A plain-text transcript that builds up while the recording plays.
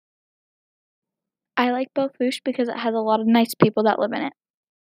I like Belfouche because it has a lot of nice people that live in it.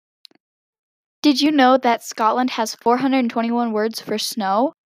 Did you know that Scotland has 421 words for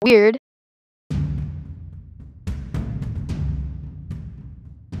snow? Weird.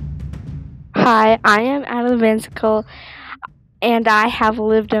 Hi, I am Adam Vansicle, and I have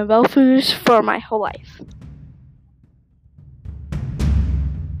lived in Belfouche for my whole life.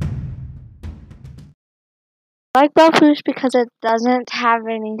 I like Belfouche because it doesn't have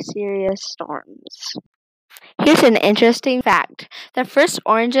any serious storms. Here's an interesting fact. The first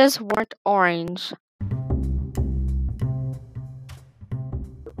oranges weren't orange.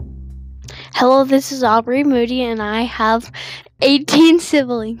 Hello, this is Aubrey Moody, and I have 18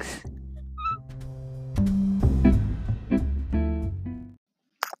 siblings.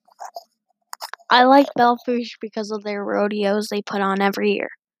 I like Belfouche because of their rodeos they put on every year.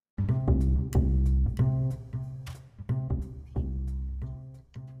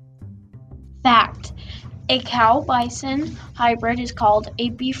 Fact: a cow-bison hybrid is called a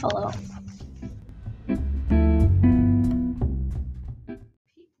beefalo.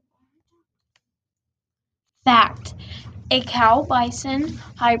 Fact: a cow-bison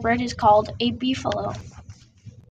hybrid is called a beefalo.